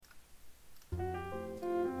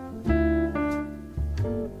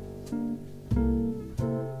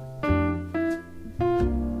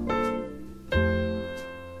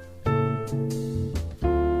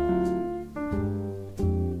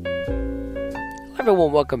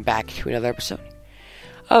Everyone, welcome back to another episode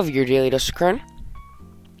of your Daily Dose of Current.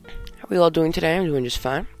 How are we all doing today? I'm doing just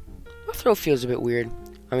fine. My throat feels a bit weird.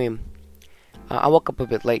 I woke up a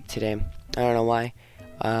bit late today. I don't know why.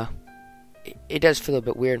 It does feel a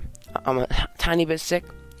bit weird. I'm a tiny bit sick,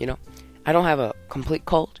 I don't have a complete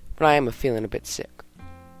cold, but I am feeling a bit sick.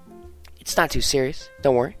 It's not too serious.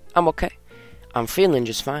 Don't worry. I'm okay. I'm feeling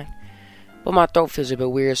just fine. But my throat feels a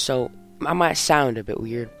bit weird, so I might sound a bit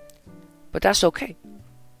weird. But that's okay,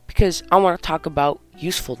 because I want to talk about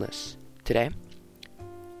usefulness today.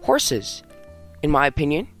 Horses, in my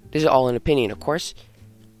opinion, this is all an opinion, of course,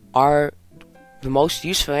 are the most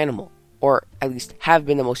useful animal, or at least have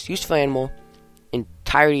been the most useful animal in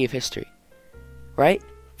entirety of history, right?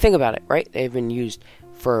 Think about it, right? They've been used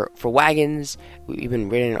for wagons, we've been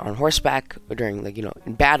ridden on horseback, or during,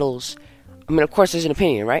 in battles. Of course, there's an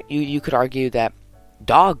opinion, right? You could argue that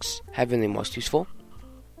dogs have been the most useful,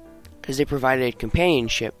 because they provided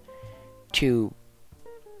companionship to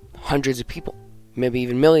hundreds of people, maybe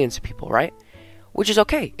even millions of people, right? Which is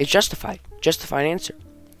okay. It's justified answer.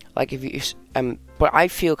 Like but I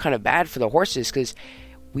feel kind of bad for the horses, because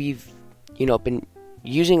we've, been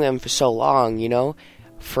using them for so long,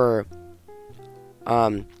 for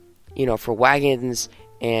wagons,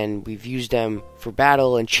 and we've used them for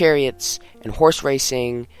battle and chariots and horse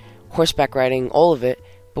racing, horseback riding, all of it.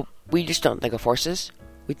 But we just don't think of horses.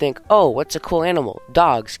 We think, oh, what's a cool animal?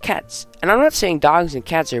 Dogs, cats. And I'm not saying dogs and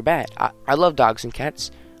cats are bad. I love dogs and cats.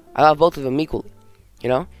 I love both of them equally.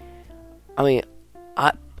 I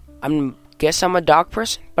guess I'm a dog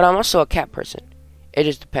person, but I'm also a cat person. It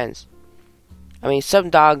just depends. Some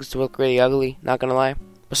dogs look really ugly, not gonna lie.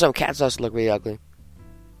 But some cats also look really ugly.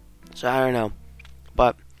 So I don't know.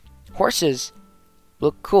 But horses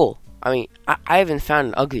look cool. I haven't found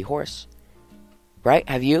an ugly horse. Right?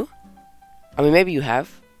 Have you? Maybe you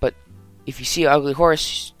have, but if you see an ugly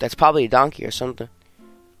horse, that's probably a donkey or something.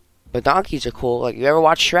 But donkeys are cool. Like, you ever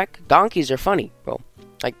watch Shrek? Donkeys are funny, bro.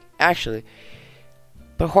 Like, actually.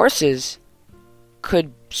 But horses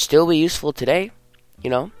could still be useful today,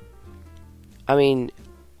 climate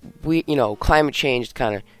change is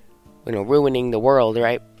kind of, ruining the world,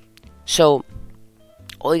 right? So,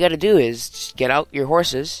 all you gotta do is just get out your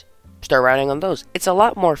horses, start riding on those. It's a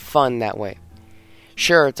lot more fun that way.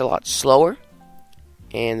 Sure, it's a lot slower,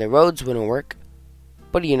 and the roads wouldn't work,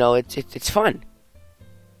 but it's fun.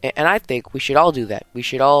 And I think we should all do that. We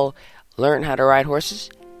should all learn how to ride horses,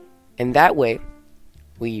 and that way,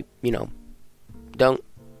 we, don't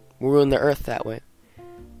ruin the earth that way.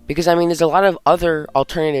 Because, there's a lot of other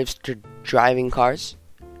alternatives to driving cars.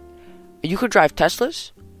 You could drive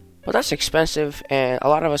Teslas, but that's expensive, and a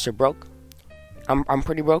lot of us are broke. I'm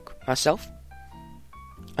pretty broke myself.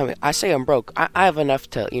 I say I'm broke. I have enough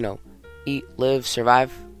to, eat, live,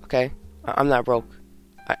 survive, okay? I'm not broke.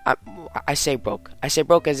 I say broke. I say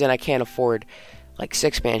broke as in I can't afford,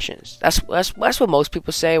 6 mansions. That's what most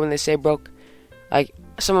people say when they say broke. Like,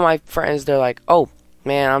 some of my friends, they're like, oh,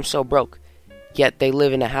 man, I'm so broke. Yet they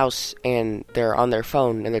live in a house, and they're on their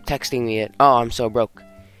phone, and they're texting me oh, I'm so broke.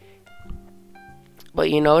 But,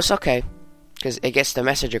 it's okay, because it gets the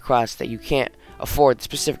message across that you can't afford the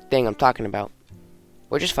specific thing I'm talking about.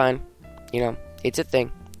 Which is fine. It's a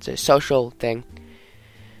thing. It's a social thing.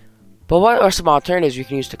 But what are some alternatives you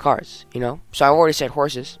can use to cars, So I've already said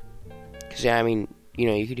horses. Because, you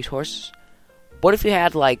could use horses. What if you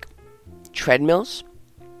had, treadmills?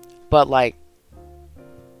 But,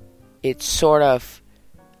 it's sort of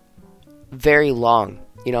very long.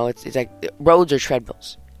 It's like roads are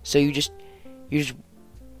treadmills. So you just, this,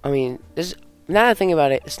 now that I think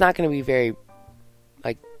about it, it's not going to be very,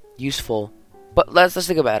 useful. But let's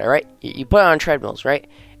think about it, right? You put it on treadmills, right?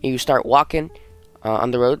 And you start walking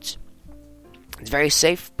on the roads. It's very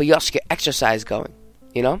safe, but you also get exercise going,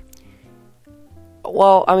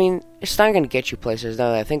 Well, it's not going to get you places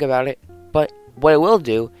now that I think about it. But what it will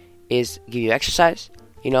do is give you exercise,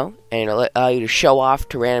 and it'll allow you to show off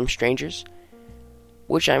to random strangers.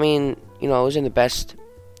 Which, isn't the best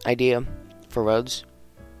idea for roads.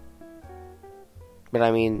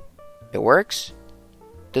 But, it works.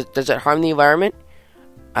 Does it harm the environment?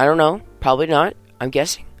 I don't know. Probably not. I'm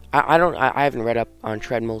guessing. I haven't read up on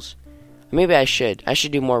treadmills. Maybe I should. I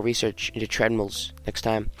should do more research into treadmills next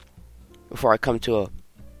time before I come to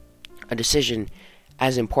a decision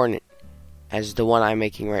as important as the one I'm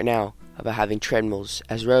making right now about having treadmills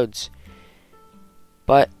as roads.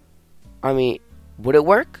 But, would it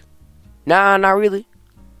work? Nah, not really.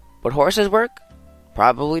 Would horses work?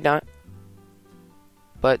 Probably not.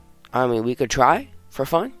 But, we could try. For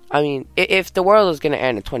fun? If the world is going to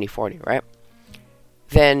end in 2040, right?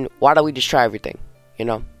 Then why don't we just try everything,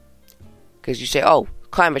 Because you say, oh,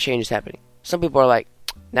 climate change is happening. Some people are like,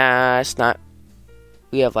 nah, it's not.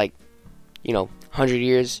 We have 100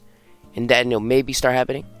 years, and then it'll maybe start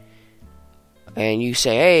happening. And you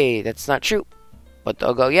say, hey, that's not true. But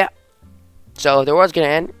they'll go, yeah. So if the world's going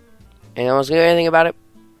to end, and no one's going to do anything about it,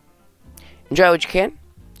 enjoy what you can.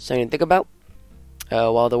 Something to think about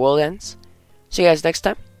while the world ends. See you guys next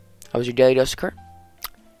time. I was your Daily Dose of Kurt.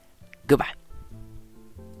 Goodbye.